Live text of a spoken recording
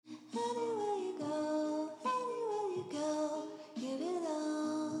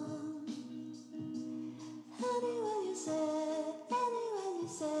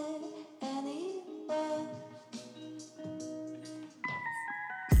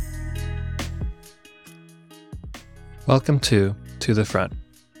Welcome to the Front,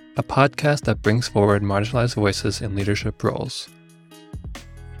 a podcast that brings forward marginalized voices in leadership roles.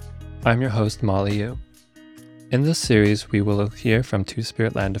 I'm your host, Molly Yu. In this series, we will hear from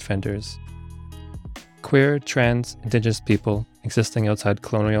Two-Spirit land defenders, queer, trans, Indigenous people existing outside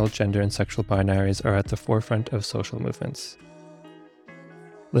colonial gender and sexual binaries are at the forefront of social movements.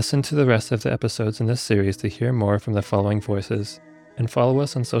 Listen to the rest of the episodes in this series to hear more from the following voices, and follow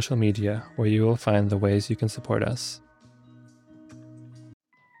us on social media where you will find the ways you can support us.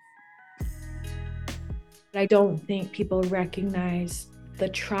 I don't think people recognize the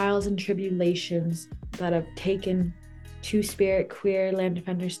trials and tribulations that have taken Two-Spirit queer land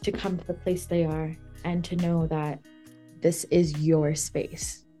defenders to come to the place they are, and to know that this is your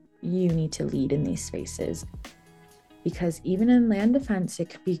space. You need to lead in these spaces. Because even in land defense, it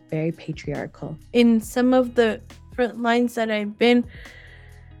can be very patriarchal. In some of the front lines that I've been,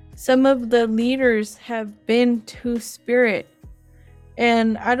 some of the leaders have been Two-Spirit.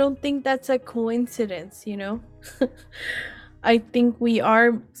 And I don't think that's a coincidence, you know? I think we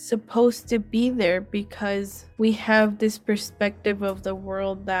are supposed to be there because we have this perspective of the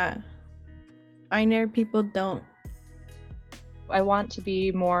world that binary people don't. I want to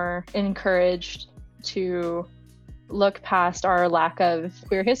be more encouraged to look past our lack of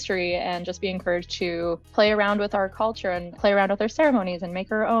queer history and just be encouraged to play around with our culture and play around with our ceremonies and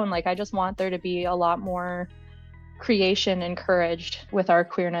make our own. I just want there to be a lot more creation encouraged with our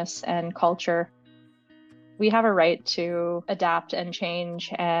queerness and culture. We have a right to adapt and change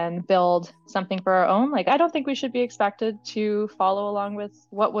and build something for our own. I don't think we should be expected to follow along with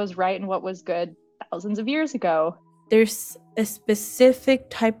what was right and what was good thousands of years ago. There's a specific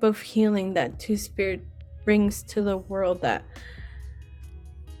type of healing that Two-Spirit brings to the world that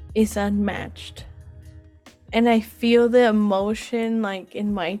is unmatched. And I feel the emotion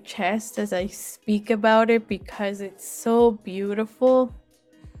in my chest as I speak about it because it's so beautiful.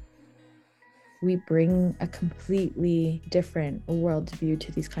 We bring a completely different worldview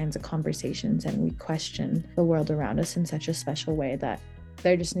to these kinds of conversations, and we question the world around us in such a special way that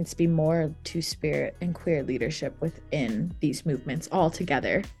there just needs to be more Two-Spirit and queer leadership within these movements all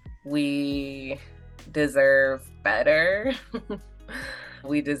together. We deserve better.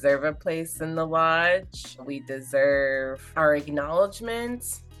 We deserve a place in the lodge. We deserve our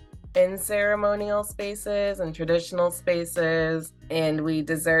acknowledgement in ceremonial spaces and traditional spaces. And we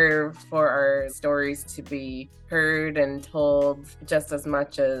deserve for our stories to be heard and told just as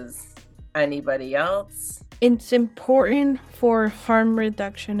much as anybody else. It's important for harm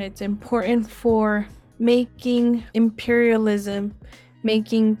reduction. It's important for making imperialism,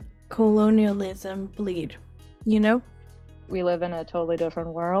 making colonialism bleed, you know? We live in a totally different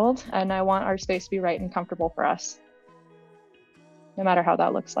world, and I want our space to be right and comfortable for us, no matter how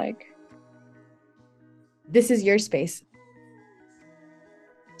that looks like. This is your space.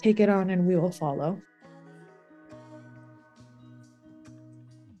 Take it on and we will follow.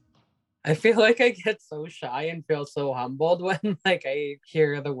 I feel like I get so shy and feel so humbled when I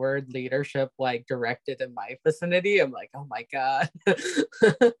hear the word leadership directed in my vicinity. I'm like, oh my God,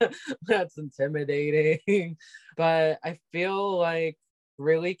 that's intimidating. But I feel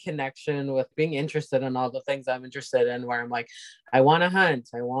really connection with being interested in all the things I'm interested in, where I'm like, I want to hunt.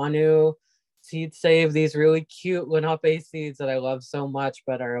 I want to seed save these really cute Lenape seeds that I love so much,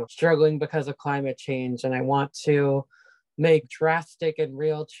 but are struggling because of climate change. And I want to make drastic and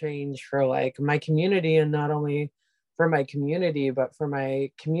real change for my community, and not only for my community, but for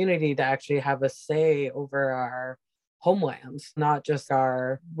my community to actually have a say over our homelands, not just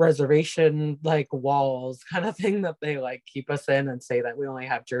our reservation walls kind of thing that they keep us in and say that we only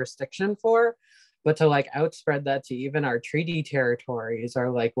have jurisdiction for, but to outspread that to even our treaty territories,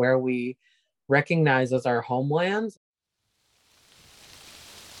 or where we recognize as our homelands.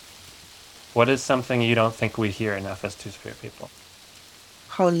 What is something you don't think we hear enough as Two-Spirit people?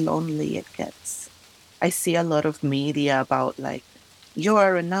 How lonely it gets. I see a lot of media about you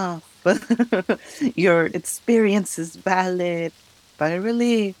are enough, your experience is valid. But I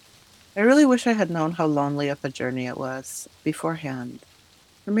really wish I had known how lonely of a journey it was beforehand.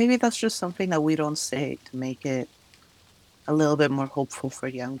 Or maybe that's just something that we don't say to make it a little bit more hopeful for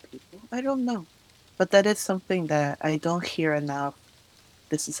young people. I don't know. But that is something that I don't hear enough.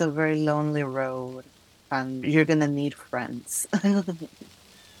 This is a very lonely road, and you're going to need friends.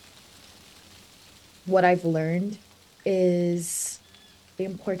 What I've learned is the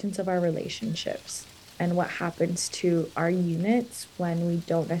importance of our relationships and what happens to our units when we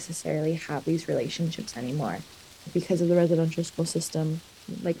don't necessarily have these relationships anymore. Because of the residential school system,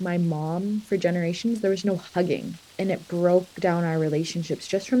 my mom, for generations, there was no hugging, and it broke down our relationships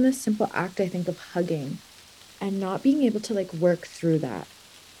just from this simple act, I think, of hugging. and not being able to like work through that.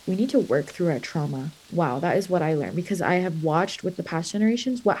 We need to work through our trauma. Wow, that is what I learned because I have watched with the past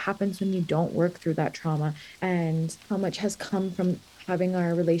generations what happens when you don't work through that trauma and how much has come from having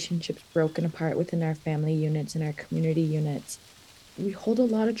our relationships broken apart within our family units and our community units. We hold a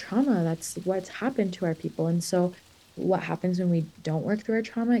lot of trauma. That's what's happened to our people. And so, what happens when we don't work through our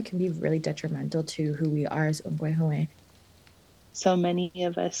trauma, it can be really detrimental to who we are as Ungwehome. So many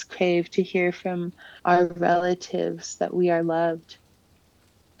of us crave to hear from our relatives that we are loved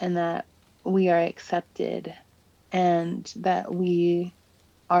and that we are accepted and that we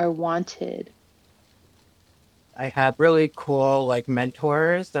are wanted. I had really cool like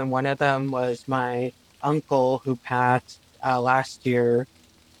mentors, and one of them was my uncle who passed last year.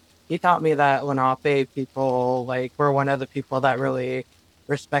 He taught me that Lenape people like were one of the people that really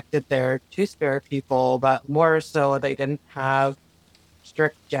respected their two-spirit people, but more so they didn't have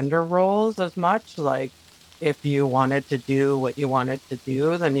strict gender roles as much. Like if you wanted to do what you wanted to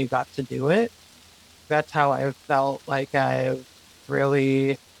do, then you got to do it. That's how I felt like I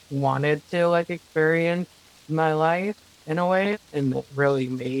really wanted to like experience my life in a way, and it really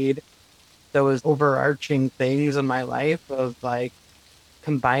made those overarching things in my life of like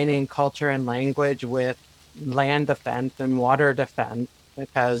combining culture and language with land defense and water defense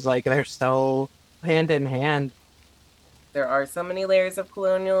because like they're so hand in hand. There are so many layers of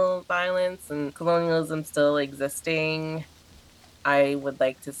colonial violence and colonialism still existing. I would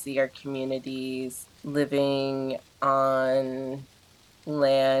like to see our communities living on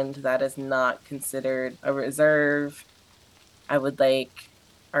land that is not considered a reserve. I would like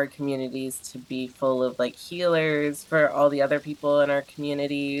our communities to be full of like healers for all the other people in our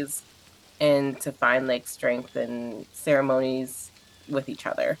communities and to find like strength in ceremonies with each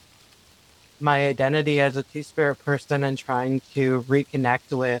other. My identity as a two-spirit person and trying to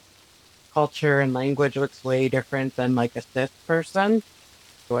reconnect with culture and language looks way different than like a cis person,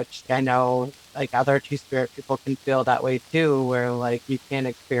 which I know like other two-spirit people can feel that way too, where like you can't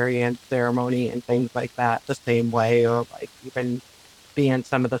experience ceremony and things like that the same way, or like even be in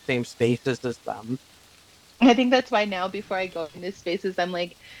some of the same spaces as them. I think that's why now, before I go into spaces, I'm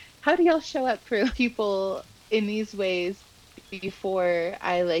like, how do y'all show up for people in these ways before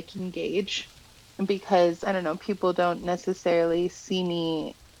I like engage? Because I don't know, people don't necessarily see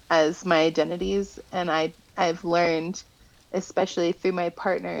me as my identities, and I've learned, especially through my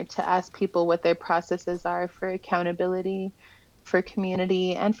partner, to ask people what their processes are for accountability, for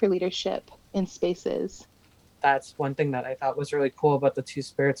community, and for leadership in spaces. That's one thing that I thought was really cool about the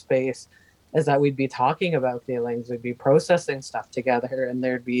two-spirit space is that we'd be talking about feelings, we'd be processing stuff together, and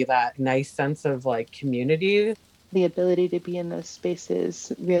there'd be that nice sense of like community. The ability to be in those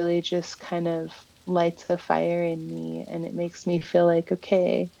spaces really just kind of lights a fire in me, and it makes me feel like,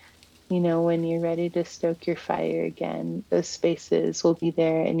 okay, when you're ready to stoke your fire again, those spaces will be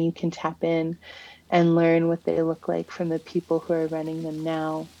there and you can tap in and learn what they look like from the people who are running them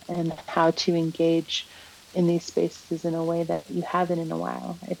now and how to engage in these spaces in a way that you haven't in a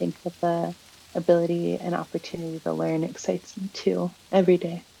while. I think that the ability and opportunity to learn excites me too every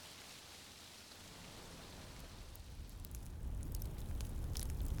day.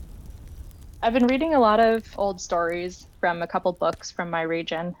 I've been reading a lot of old stories from a couple books from my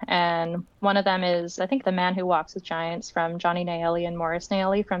region, and one of them is, I think, The Man Who Walks with Giants from Johnny Naeli and Morris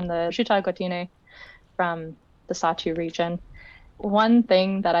Naeli from the Chutagotine from the Satu region. One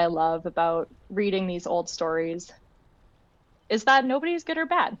thing that I love about reading these old stories is that nobody's good or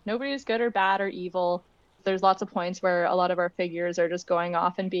bad. Nobody's good or bad or evil. There's lots of points where a lot of our figures are just going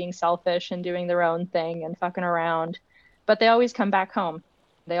off and being selfish and doing their own thing and fucking around, but they always come back home.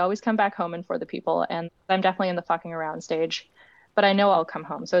 They always come back home and for the people. And I'm definitely in the fucking around stage, but I know I'll come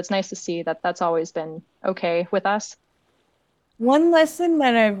home. So it's nice to see that that's always been okay with us. One lesson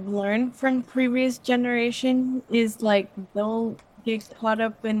that I've learned from previous generation is like don't get caught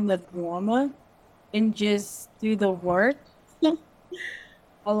up in the drama and just do the work.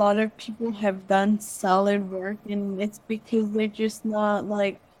 A lot of people have done solid work and it's because they're just not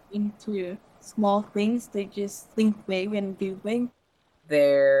like into small things. They just think big and do big.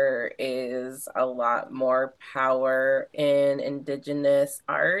 There is a lot more power in Indigenous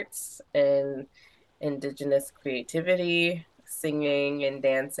arts and Indigenous creativity, singing and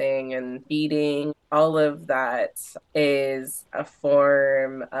dancing and beading. All of that is a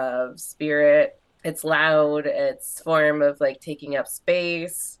form of spirit. It's loud, it's a form of like taking up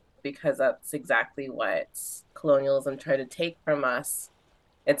space because that's exactly what colonialism tried to take from us.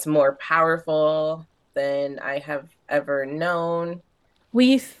 It's more powerful than I have ever known.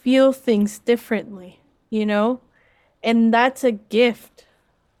 We feel things differently, you know? And that's a gift.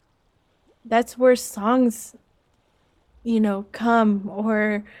 That's where songs come,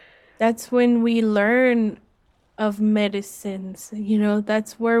 or that's when we learn of medicines,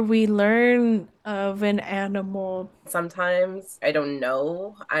 that's where we learn of an animal. Sometimes I don't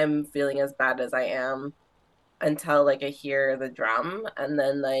know I'm feeling as bad as I am until like I hear the drum, and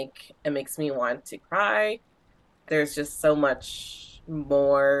then like it makes me want to cry. There's just so much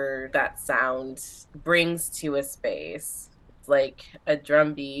more that sound brings to a space. It's like a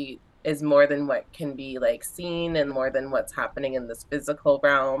drum beat is more than what can be like seen and more than what's happening in this physical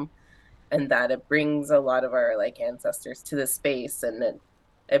realm, and that it brings a lot of our like ancestors to the space, and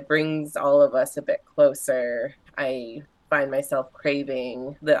it brings all of us a bit closer. I find myself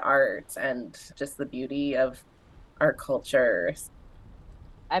craving the art and just the beauty of our culture.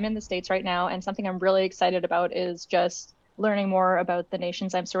 I'm in the States right now, and something I'm really excited about is just learning more about the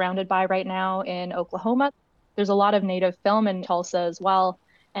nations I'm surrounded by right now in Oklahoma. There's a lot of Native film in Tulsa as well,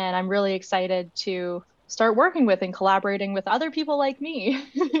 and I'm really excited to start working with and collaborating with other people like me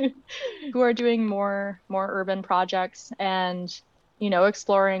who are doing more urban projects and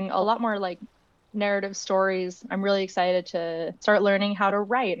exploring a lot more like narrative stories. I'm really excited to start learning how to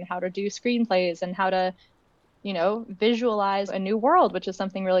write and how to do screenplays and how to visualize a new world, which is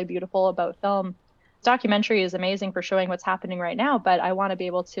something really beautiful about film. Documentary is amazing for showing what's happening right now, but I want to be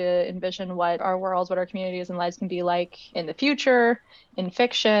able to envision what our worlds, what our communities and lives can be like in the future, in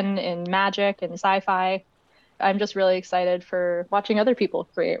fiction, in magic, in sci-fi. I'm just really excited for watching other people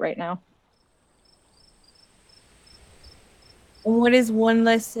create right now. What is one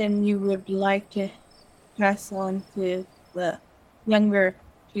lesson you would like to pass on to the younger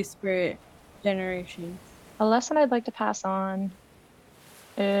Two-Spirit generation? A lesson I'd like to pass on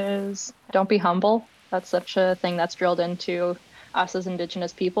is don't be humble. That's such a thing that's drilled into us as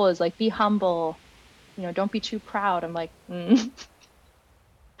Indigenous people, is like, be humble, don't be too proud. I'm like, we're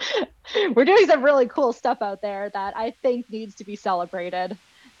doing some really cool stuff out there that I think needs to be celebrated.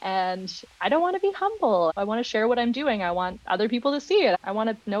 And I don't want to be humble. I want to share what I'm doing. I want other people to see it. I want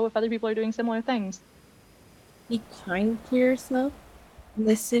to know if other people are doing similar things. Be kind to yourself,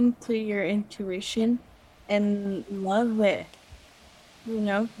 listen to your intuition, and love it.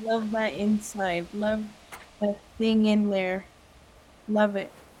 Love that inside, love that thing in there, love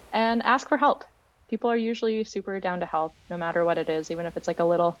it. And ask for help. People are usually super down to help, no matter what it is, even if it's like a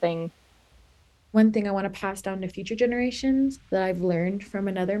little thing. One thing I want to pass down to future generations that I've learned from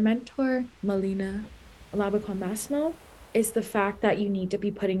another mentor, Melina Alabaquamasmo, is the fact that you need to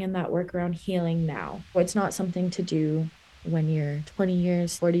be putting in that work around healing now. It's not something to do when you're 20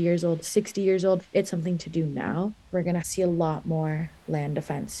 years, 40 years old, 60 years old. It's something to do now. We're going to see a lot more land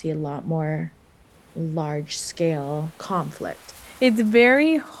defense, see a lot more large scale conflict. It's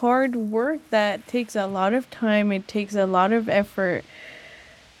very hard work that takes a lot of time, it takes a lot of effort,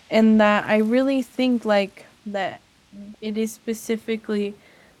 and that I really think like that it is specifically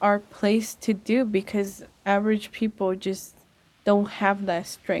our place to do, because average people just don't have that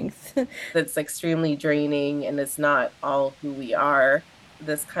strength. It's extremely draining and it's not all who we are.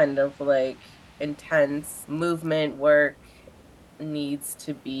 This kind of like intense movement work needs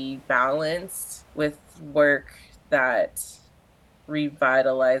to be balanced with work that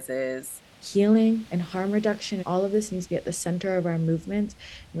revitalizes. Healing and harm reduction, all of this needs to be at the center of our movement,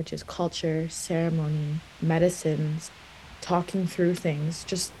 which is culture, ceremony, medicines, talking through things,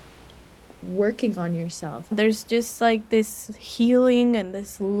 just working on yourself. There's just like this healing and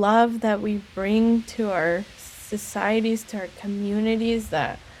this love that we bring to our societies, to our communities,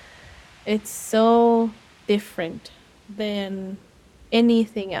 that it's so different than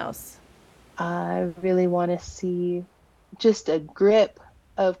anything else. I really want to see just a grip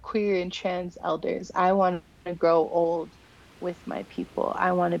of queer and trans elders. I want to grow old with my people.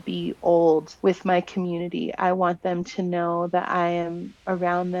 I want to be old with my community. I want them to know that I am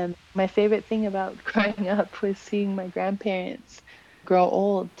around them. My favorite thing about growing up was seeing my grandparents grow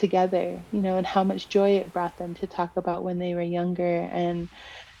old together, and how much joy it brought them to talk about when they were younger and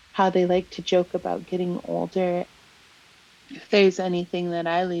how they like to joke about getting older. If there's anything that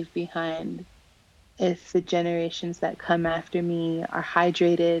I leave behind, if the generations that come after me are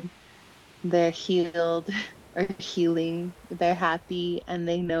hydrated, they're healed or healing, they're happy, and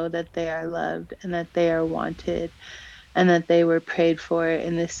they know that they are loved and that they are wanted and that they were prayed for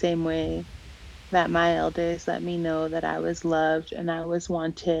in the same way that my elders let me know that I was loved and I was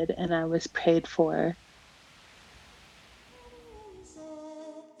wanted and I was prayed for.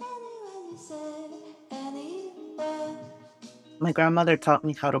 My grandmother taught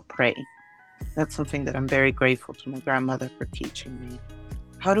me how to pray. That's something that I'm very grateful to my grandmother for teaching me.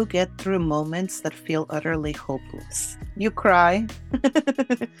 how to get through moments that feel utterly hopeless. You cry.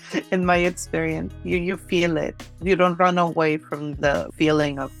 In my experience, you feel it. You don't run away from the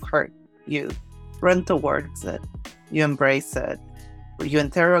feeling of hurt. You run towards it. You embrace it. You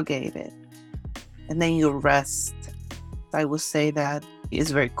interrogate it. And then you rest. I would say that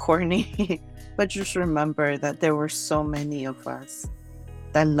is very corny, but just remember that there were so many of us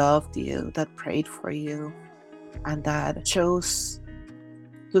that loved you, that prayed for you, and that chose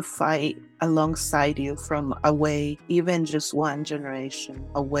to fight alongside you from away, even just one generation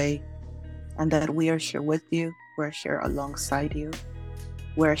away, and that we are here with you, we're here alongside you,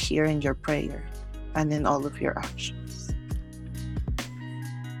 we're here in your prayer and in all of your actions.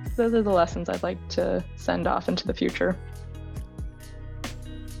 Those are the lessons I'd like to send off into the future.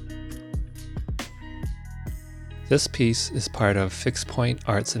 This piece is part of Fixed Point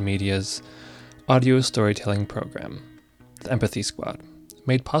Arts and Media's audio storytelling program, the Empathy Squad,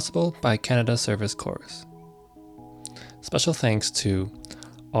 made possible by Canada Service Corps. Special thanks to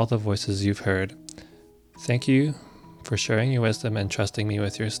all the voices you've heard. Thank you for sharing your wisdom and trusting me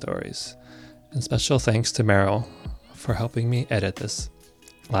with your stories. And special thanks to Meryl for helping me edit this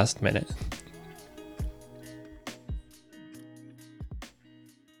last minute.